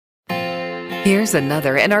Here's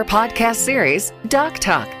another in our podcast series, Doc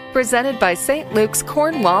Talk, presented by St. Luke's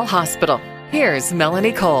Cornwall Hospital. Here's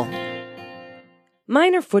Melanie Cole.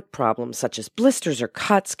 Minor foot problems such as blisters or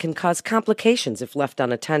cuts can cause complications if left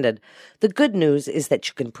unattended. The good news is that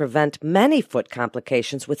you can prevent many foot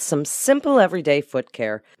complications with some simple everyday foot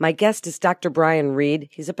care. My guest is Dr. Brian Reed.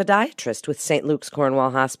 He's a podiatrist with St. Luke's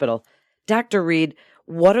Cornwall Hospital. Dr. Reed,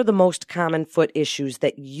 what are the most common foot issues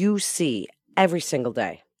that you see every single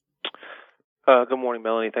day? Good morning,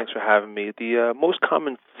 Melanie. Thanks for having me. The most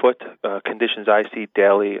common foot conditions I see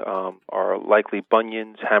daily are likely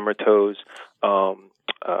bunions, hammer toes,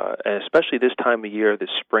 and especially this time of year, this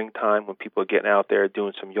springtime, when people are getting out there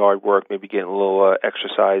doing some yard work, maybe getting a little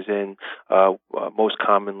exercise in. Most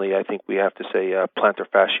commonly, I think we have to say plantar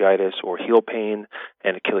fasciitis or heel pain,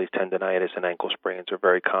 and Achilles tendonitis and ankle sprains are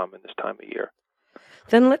very common this time of year.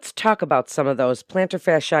 Then let's talk about some of those. Plantar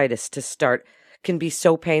fasciitis, to start, can be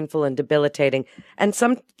so painful and debilitating, and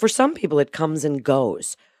for some people it comes and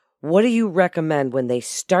goes. What do you recommend when they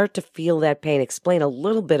start to feel that pain? Explain a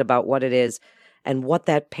little bit about what it is and what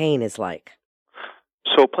that pain is like.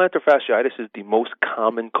 So plantar fasciitis is the most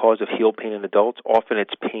common cause of heel pain in adults. Often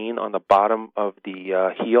it's pain on the bottom of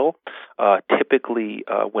the heel. Typically,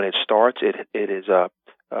 when it starts, it is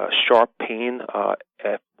sharp pain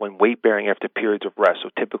when weight-bearing after periods of rest. So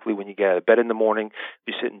typically when you get out of bed in the morning,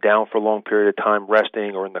 you're sitting down for a long period of time,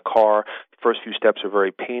 resting, or in the car, the first few steps are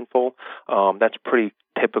very painful. That's pretty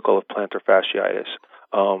typical of plantar fasciitis.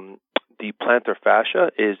 The plantar fascia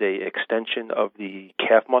is a extension of the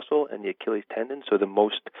calf muscle and the Achilles tendon. So the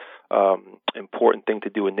most important thing to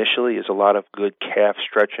do initially is a lot of good calf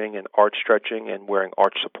stretching and arch stretching, and wearing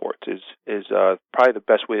arch supports is probably the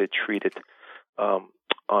best way to treat it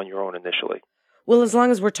on your own initially. Well, as long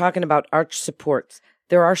as we're talking about arch supports,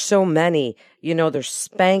 there are so many. You know, there's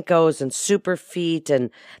Spankos and Superfeet, and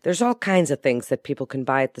there's all kinds of things that people can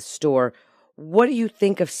buy at the store. What do you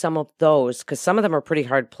think of some of those? Because some of them are pretty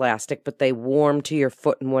hard plastic, but they warm to your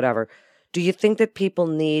foot and whatever. Do you think that people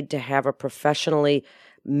need to have a professionally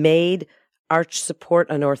made arch support,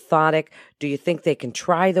 an orthotic? Do you think they can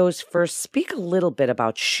try those first? Speak a little bit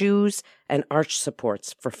about shoes and arch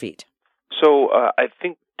supports for feet. So I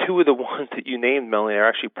think two of the ones that you named, Melanie, are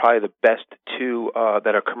actually probably the best two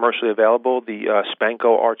that are commercially available. The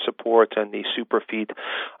Spanko arch supports and the Superfeet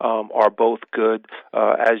are both good.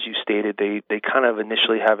 As you stated, they kind of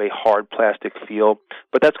initially have a hard plastic feel,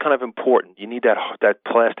 but that's kind of important. You need that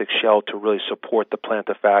plastic shell to really support the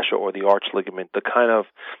plantar fascia or the arch ligament. The kind of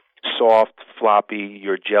soft, floppy,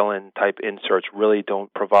 your gel-in type inserts really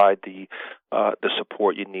don't provide the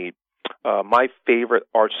support you need. My favorite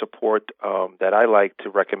arch support that I like to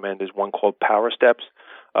recommend is one called Power Steps.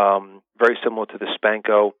 Very similar to the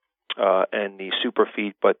Spanko and the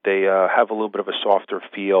Superfeet, but they have a little bit of a softer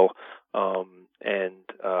feel and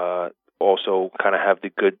also kind of have the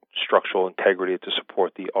good structural integrity to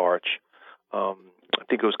support the arch. I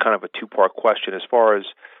think it was kind of a two-part question. As far as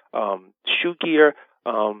shoe gear,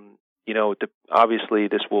 obviously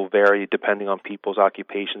this will vary depending on people's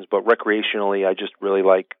occupations, but recreationally, I just really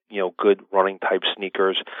like, good running type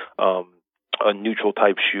sneakers. A neutral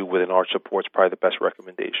type shoe with an arch support is probably the best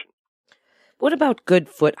recommendation. What about good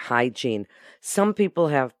foot hygiene? Some people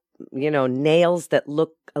have, nails that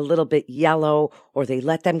look a little bit yellow, or they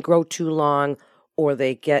let them grow too long, or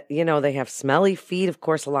they get, they have smelly feet. Of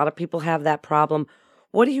course, a lot of people have that problem.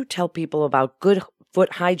 What do you tell people about good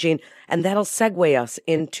foot hygiene? And that'll segue us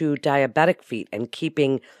into diabetic feet and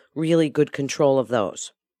keeping really good control of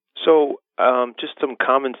those. So just some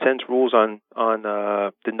common sense rules on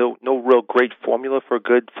the no real great formula for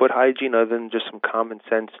good foot hygiene other than just some common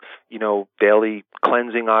sense, daily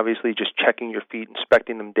cleansing, obviously, just checking your feet,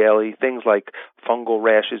 inspecting them daily. Things like fungal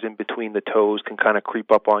rashes in between the toes can kind of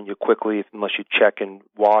creep up on you quickly unless you check and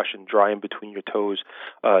wash and dry in between your toes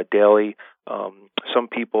daily. Some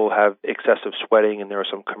people have excessive sweating, and there are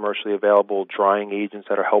some commercially available drying agents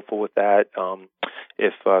that are helpful with that.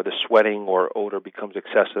 If the sweating or odor becomes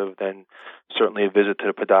excessive, then certainly a visit to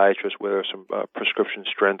the podiatrist where there's some prescription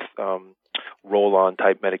strength roll-on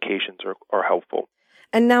type medications are helpful.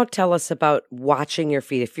 And now tell us about watching your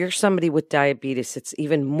feet. If you're somebody with diabetes, it's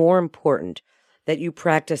even more important that you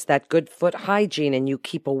practice that good foot hygiene and you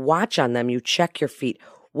keep a watch on them. You check your feet.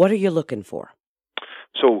 What are you looking for?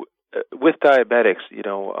 So with diabetics,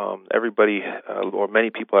 everybody or many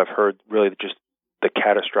people have heard really just the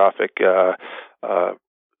catastrophic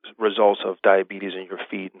results of diabetes in your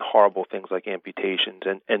feet and horrible things like amputations.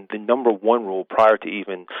 And the number one rule prior to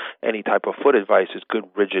even any type of foot advice is good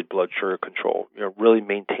rigid blood sugar control. Really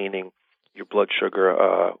maintaining your blood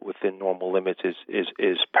sugar within normal limits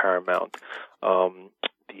is paramount.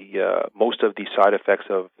 The most of the side effects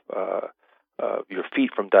of your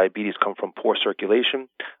feet from diabetes come from poor circulation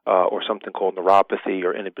or something called neuropathy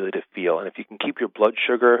or inability to feel. And if you can keep your blood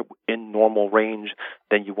sugar in normal range,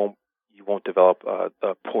 then you won't develop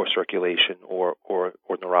poor circulation or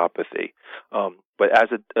neuropathy. But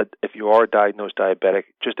if you are a diagnosed diabetic,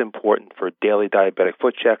 just important for daily diabetic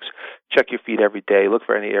foot checks. Check your feet every day. Look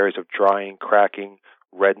for any areas of drying, cracking,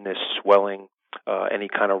 redness, swelling, any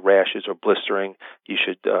kind of rashes or blistering. You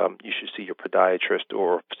should see your podiatrist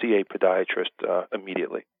or see a podiatrist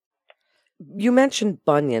immediately. You mentioned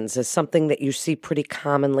bunions as something that you see pretty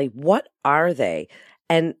commonly. What are they,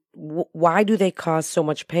 and why do they cause so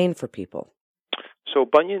much pain for people? So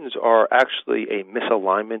bunions are actually a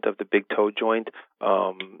misalignment of the big toe joint.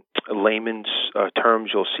 Layman's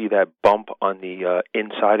terms, you'll see that bump on the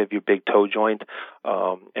inside of your big toe joint,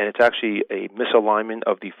 and it's actually a misalignment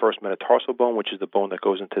of the first metatarsal bone, which is the bone that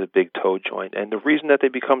goes into the big toe joint. And the reason that they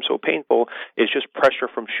become so painful is just pressure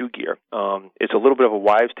from shoe gear. It's a little bit of a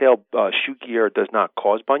wives' tale. Shoe gear does not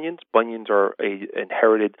cause bunions. Bunions are a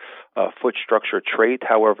inherited foot structure trait.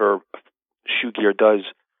 However, shoe gear does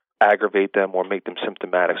aggravate them or make them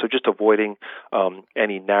symptomatic. So just avoiding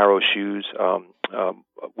any narrow shoes,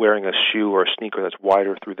 wearing a shoe or a sneaker that's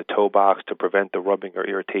wider through the toe box to prevent the rubbing or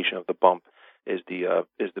irritation of the bump is the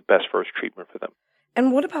best first treatment for them.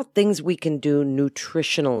 And what about things we can do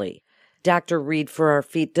nutritionally? Dr. Reed, for our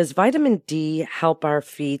feet, does vitamin D help our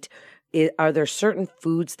feet? Are there certain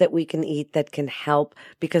foods that we can eat that can help?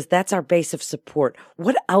 Because that's our base of support.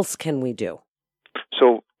 What else can we do?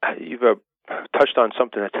 So you've touched on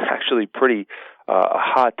something that's actually pretty a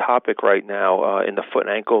hot topic right now in the foot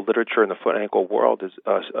and ankle literature, in the foot and ankle world, is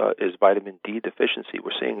vitamin D deficiency.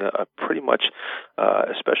 We're seeing a pretty much,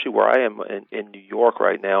 especially where I am in New York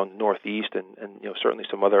right now, in the Northeast, and certainly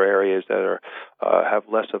some other areas that have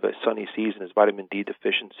less of a sunny season, is vitamin D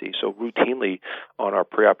deficiency. So routinely on our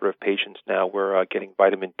preoperative patients now, we're getting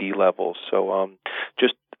vitamin D levels. So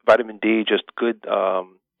just vitamin D, just good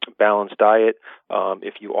balanced diet.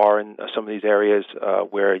 If you are in some of these areas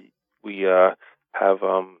where we have,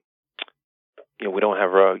 we don't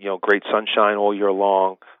have great sunshine all year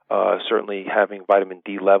long, certainly having vitamin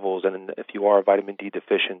D levels, and if you are vitamin D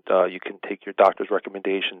deficient, you can take your doctor's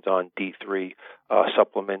recommendations on D3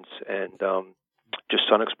 supplements, and just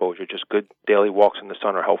sun exposure. Just good daily walks in the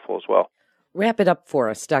sun are helpful as well. Wrap it up for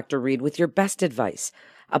us, Dr. Reed, with your best advice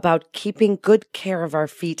about keeping good care of our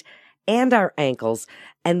feet and our ankles,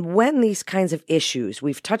 and when these kinds of issues,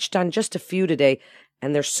 we've touched on just a few today,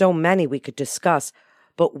 and there's so many we could discuss,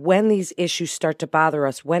 but when these issues start to bother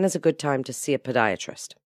us, when is a good time to see a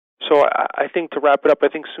podiatrist? So I think, to wrap it up, I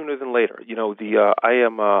think sooner than later.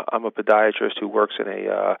 I'm a podiatrist who works in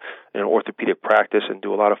an orthopedic practice and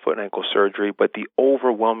do a lot of foot and ankle surgery, but the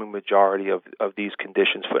overwhelming majority of these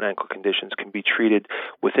conditions, foot and ankle conditions, can be treated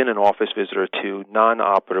within an office visit or two,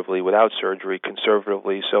 non-operatively, without surgery,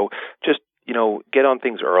 conservatively. So just get on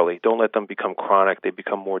things early. Don't let them become chronic. They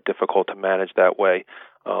become more difficult to manage that way.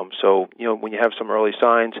 So when you have some early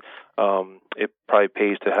signs, it probably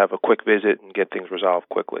pays to have a quick visit and get things resolved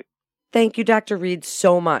quickly. Thank you, Dr. Reed,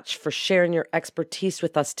 so much for sharing your expertise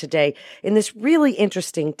with us today in this really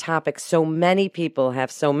interesting topic. So many people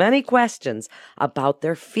have so many questions about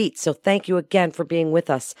their feet. So thank you again for being with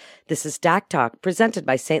us. This is Doc Talk, presented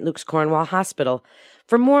by St. Luke's Cornwall Hospital.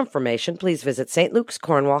 For more information, please visit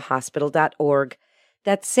stlukescornwallhospital.org.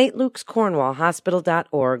 That's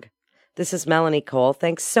stlukescornwallhospital.org. This is Melanie Cole.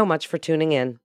 Thanks so much for tuning in.